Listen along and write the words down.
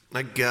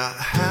I got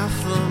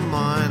half a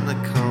mind to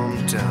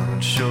calm down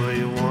and show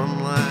you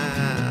one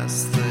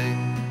last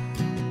thing.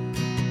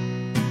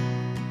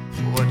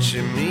 What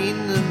you mean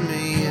to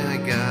me, I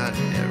got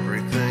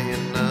everything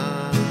and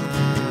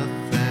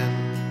nothing.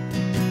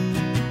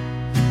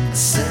 I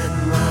said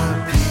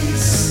my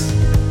piece,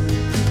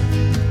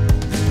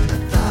 I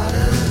thought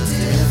a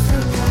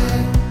different way.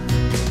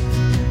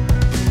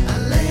 I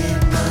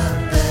laid my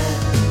bed,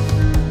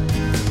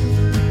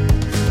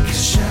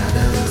 'cause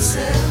shadows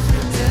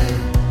every day.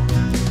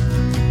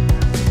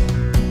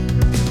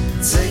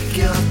 Take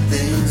your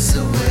things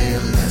away, a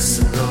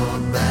lesson or a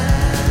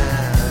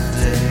bad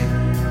day.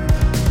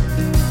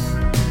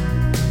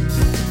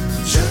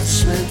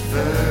 Judgment,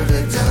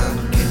 verdict, I'm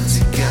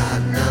guilty, got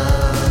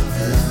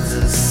nothing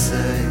to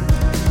say.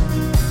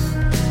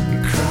 You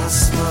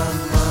crossed my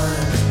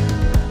mind,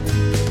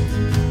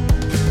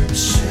 I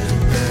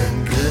should've been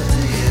good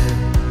to you.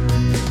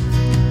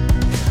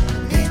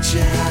 Meet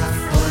you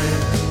halfway,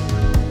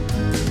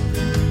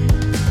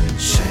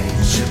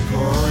 change your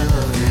point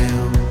of view.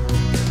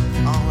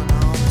 All in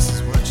all, this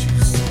is what you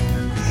say.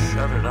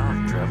 Shut it off,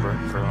 Trevor,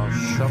 or I'll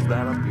shove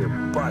that up your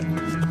butt.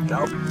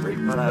 Don't break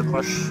my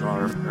push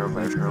or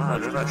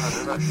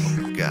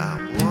Got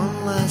one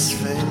last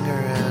finger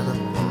and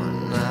I'm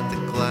pointing at the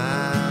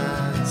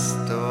glass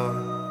door.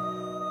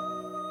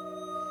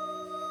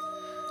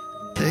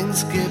 Things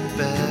get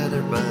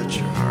better, but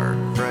your heart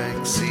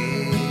breaks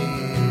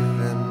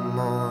even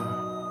more.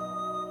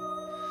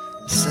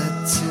 Said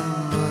too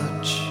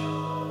much,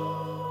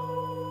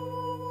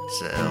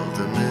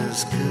 seldom is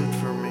good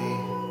for me.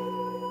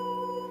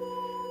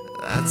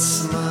 That's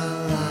my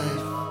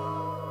life,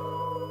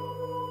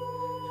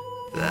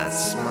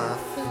 that's my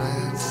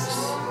fantasy.